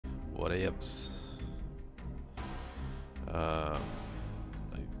whatevs.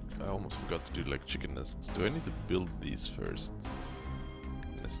 I almost forgot to do like chicken nests. Do I need to build these first?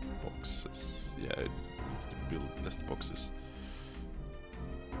 Nest boxes. Yeah, it needs to build nest boxes.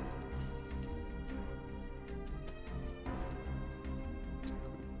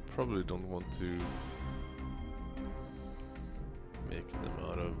 Probably don't want to make them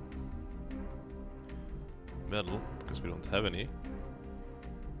out of metal because we don't have any.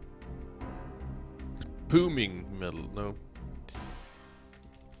 Booming metal, no.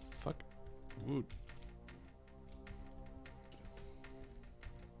 Fuck. Wood.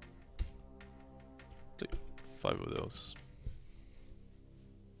 Take 5 of those.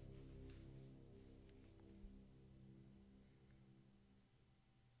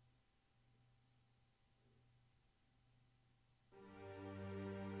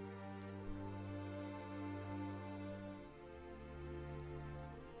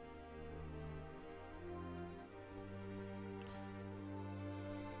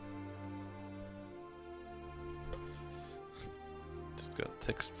 Just got a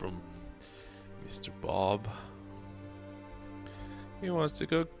text from Mr. Bob. He wants to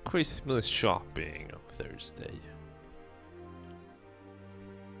go Christmas shopping on Thursday.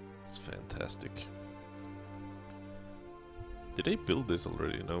 It's fantastic. Did they build this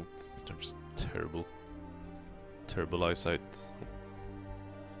already? No, they're just terrible. Terrible eyesight.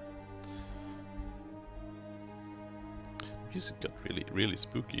 Music got really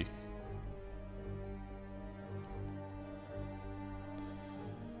spooky.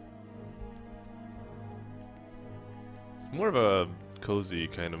 More of a cozy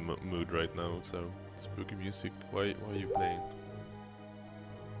kind of mood right now, so spooky music. Why are you playing?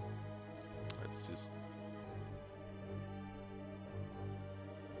 Let's just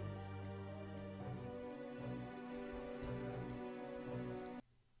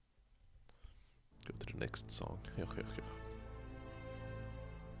go to the next song.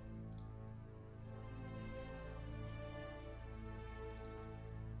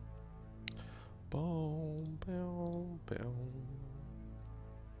 Boom, boom, boom.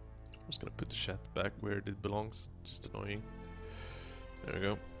 I'm just gonna put the chat back where it belongs. Just annoying. There we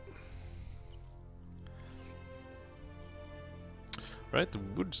go. Right, the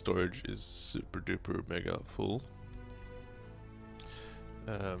wood storage is super duper mega full.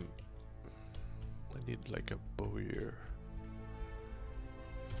 I need like a bow here.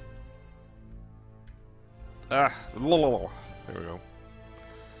 Ah! There we go.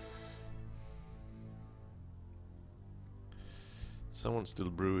 Someone's still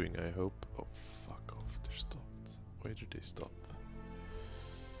brewing, I hope. Oh, fuck off, they're stopped. Why did they stop?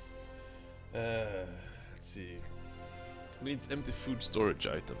 Let's see. Needs empty food storage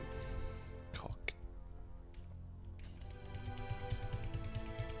item. Cock.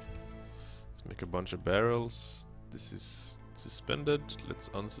 Let's make a bunch of barrels. This is suspended. Let's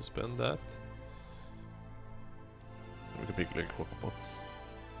unsuspend that. We can make like robots.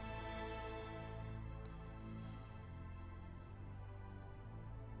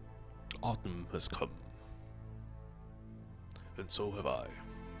 Autumn has come, and so have I.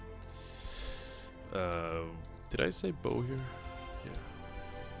 Did I say bow here? Yeah,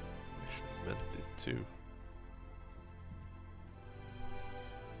 I should have meant it too.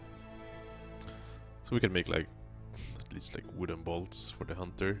 So we can make like at least like wooden bolts for the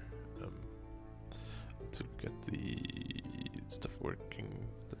hunter to get the stuff working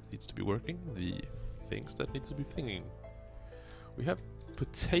that needs to be working, the things that needs to be thinking. We have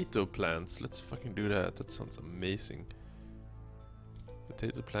potato plants. Let's fucking do that. That sounds amazing.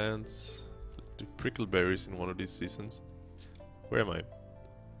 Potato plants. Let's do prickleberries in one of these seasons. Where am I?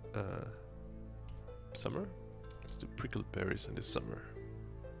 Summer? Let's do prickleberries in the summer.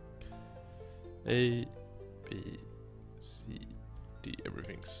 A, B, C, D.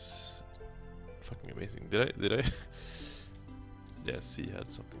 Everything's fucking amazing. Did I? Yeah, C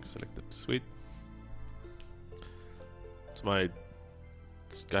had something selected. Sweet. It's my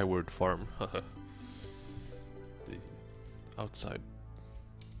skyward farm. The outside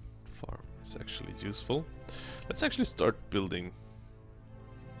farm is actually useful. Let's actually start building.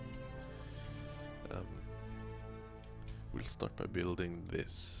 We'll start by building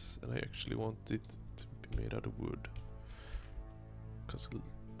this, and I actually want it to be made out of wood because it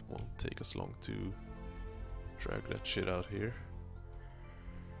won't take us long to drag that shit out here.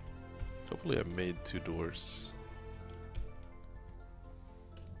 Hopefully I made 2 doors.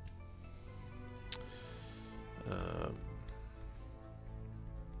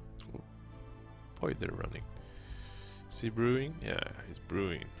 Boy, they're running. Is he brewing? Yeah, he's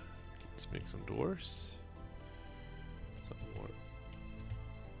brewing. Let's make some doors. Some more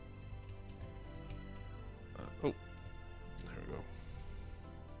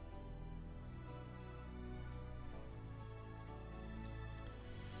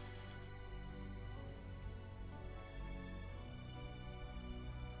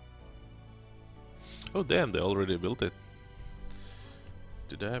Oh damn, they already built it.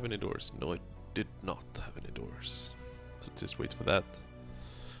 Did I have any doors? No, I did not have any doors. So let's just wait for that.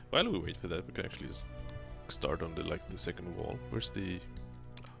 While we wait for that, we can actually just start on the second wall. Where's the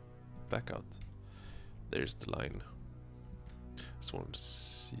back out? There's the line. Just want to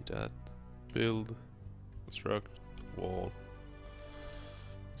see that. Build, construct, wall.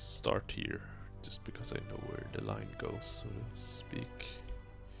 Start here, just because I know where the line goes, so to speak.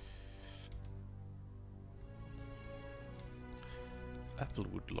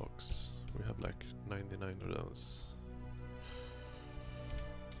 Applewood logs. We have like 99 of those.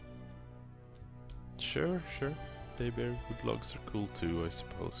 Sure, sure. Bayberry wood logs are cool too, I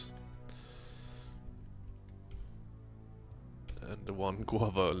suppose. And the one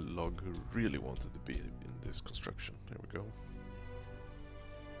guava log who really wanted to be in this construction. There we go.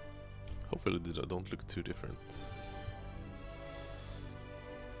 Hopefully they don't look too different.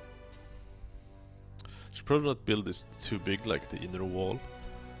 Should probably not build this too big, like the inner wall.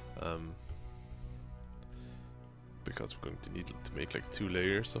 Because we're going to need to make like 2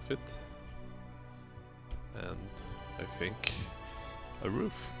 layers of it. And I think a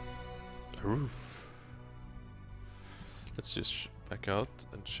roof. A roof. Let's just back out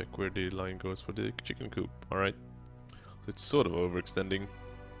and check where the line goes for the chicken coop. Alright. So it's sort of overextending.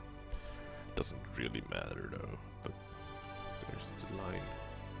 Doesn't really matter though. But there's the line.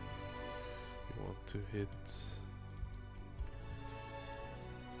 We want to hit.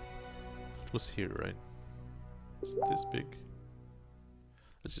 It was here, right? Is it this big?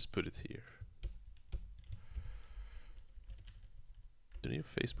 Let's just put it here. The new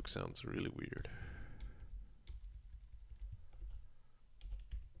Facebook sounds really weird.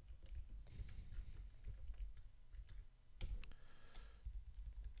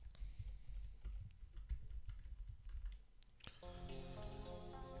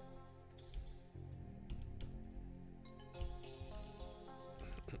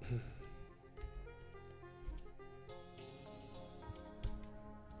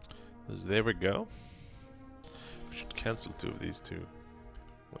 There we go. We should cancel 2 of these 2.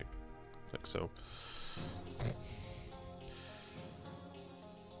 Like so.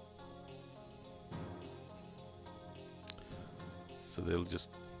 So they'll just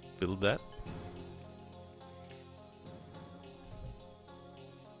build that.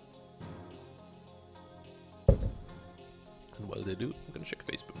 And while they do, I'm gonna check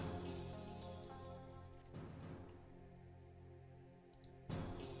Facebook.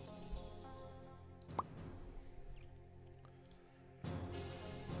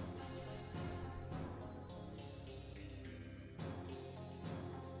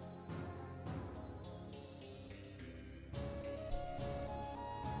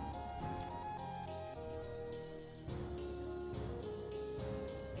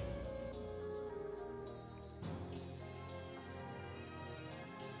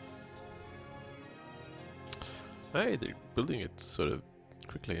 Hey, they're building it sort of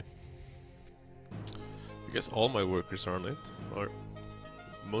quickly. I guess all my workers are on it, or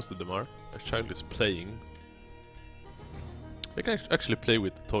most of them are. A child is playing. They can actually play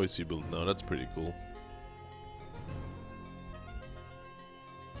with the toys you build now, that's pretty cool.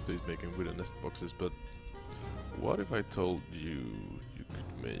 So he's making wooden nest boxes, but what if I told you you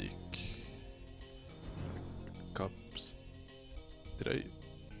could make cups? Did I?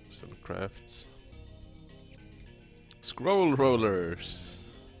 Some crafts. Scroll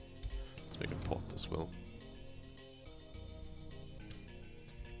rollers! Let's make a pot as well.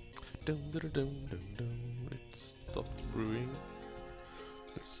 It stopped brewing.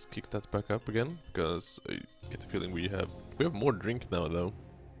 Let's kick that back up again, because I get the feeling we have more drink now though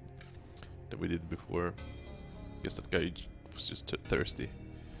than we did before. Guess that guy was just thirsty.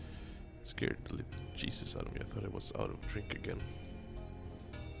 Scared the living Jesus out of me. I thought I was out of drink again.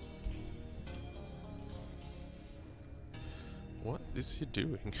 What is he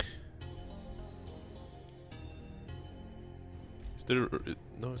doing? Is there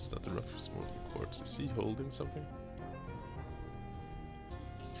no, it's not a rough smoking quartz. Is he holding something?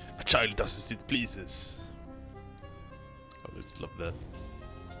 A child does as it pleases. I just love that.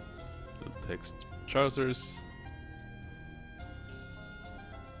 Little text. Trousers.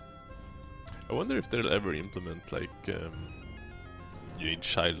 I wonder if they'll ever implement like you need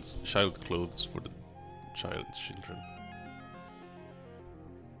child clothes for the children.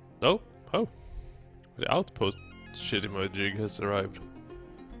 No? Oh. The outpost shit in my jig has arrived.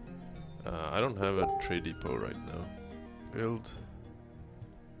 I don't have a trade depot right now. Build.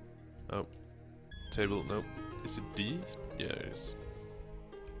 Oh. Table, no. Is it D? Yeah, it is.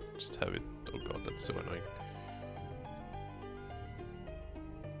 Just have it. Oh god, that's so annoying.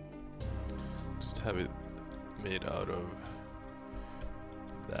 Just have it made out of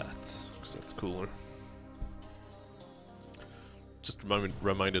that, because that's cooler. Just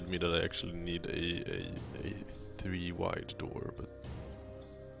reminded me that I actually need a 3 wide door, but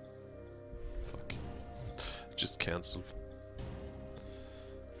fuck. Just cancel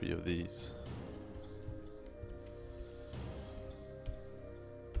 3 of these.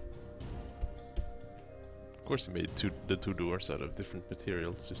 Of course he made the two doors out of different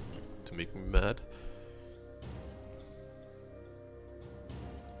materials just to make me mad.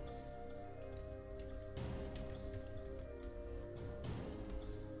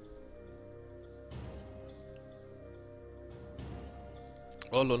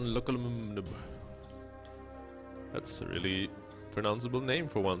 That's a really pronounceable name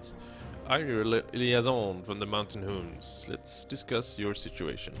for once. I'm your liaison from the Mountain Hoons. Let's discuss your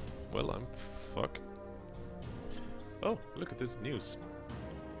situation. Well, I'm fucked. Oh, look at this news.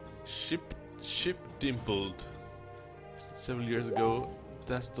 Ship dimpled. Several years ago,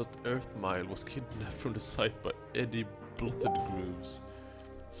 Das.Earthmile was kidnapped from the site by Eddie Blotted Grooves.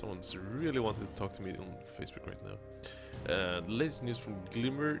 Someone's really wanted to talk to me on Facebook right now. The latest news from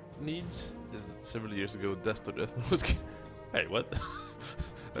Glimmer Needs is that several years ago, Das.Earthmile was Hey, what?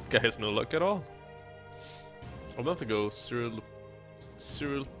 That guy has no luck at all. A month ago, Cyril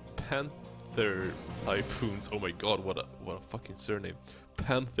Panther Typhoons. Oh my god, what a fucking surname.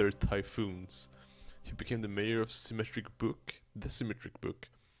 Panther Typhoons. He became the mayor of the Symmetric Book,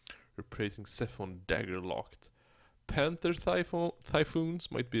 replacing Zephon Daggerlocked. Panther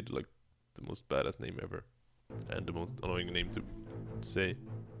Typhoons might be like the most badass name ever, and the most annoying name to say.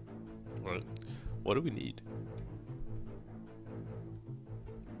 Alright, what do we need?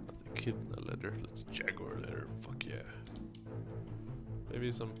 That's a kidna leather. Let's jaguar leather. Fuck yeah.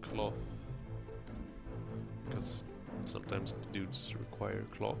 Maybe some cloth, because sometimes dudes require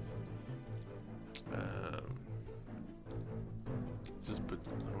cloth. Just put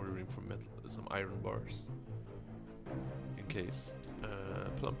an ordering for metal, some iron bars in case.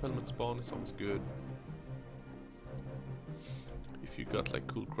 Plump helmet spawn is always good. If you got like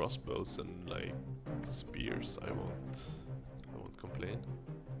cool crossbows and like spears, I won't complain.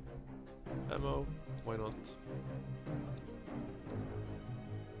 Ammo, why not?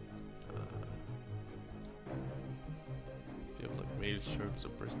 If you have like mail shirts or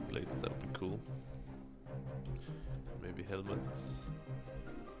breastplates, that would be cool. Maybe helmets,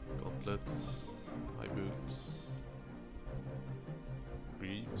 gauntlets, high boots,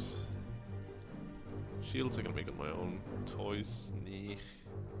 greaves. Shields I can make on my own. Toys, nee.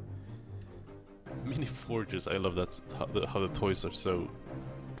 Mini forges, I love that, how the toys are so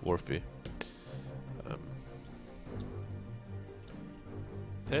dwarfy.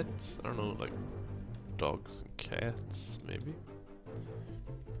 Pets, I don't know, like dogs and cats, maybe.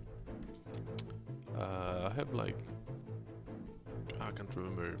 I have like, I can't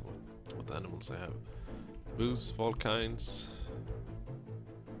remember what animals I have. Booze of all kinds,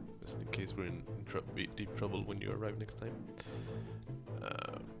 just in case we're in deep trouble when you arrive next time.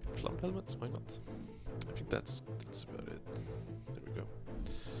 Plump helmets, why not? I think that's about it. There we go.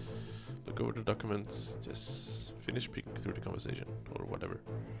 Look over the documents, just finish peeking through the conversation, or whatever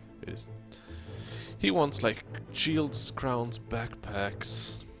it is. He wants like shields, crowns,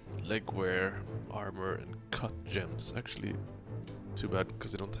 backpacks, legwear, armor, and cut gems. Actually, too bad,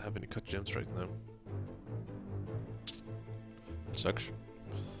 because I don't have any cut gems right now. Sucks.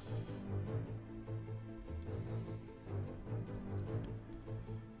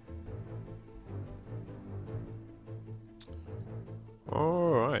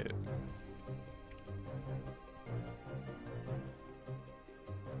 Alright.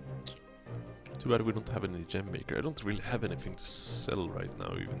 Too bad we don't have any gem maker. I don't really have anything to sell right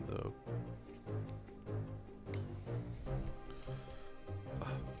now, even though...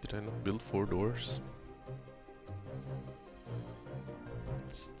 Did I not build 4 doors?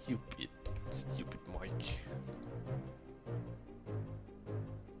 Stupid Mike.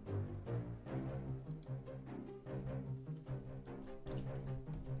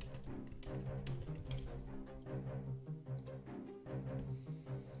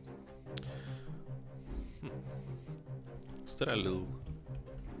 Is that a little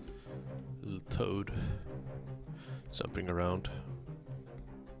toad jumping around?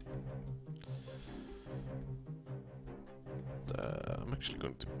 I'm actually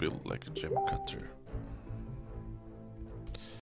going to build like a gem cutter.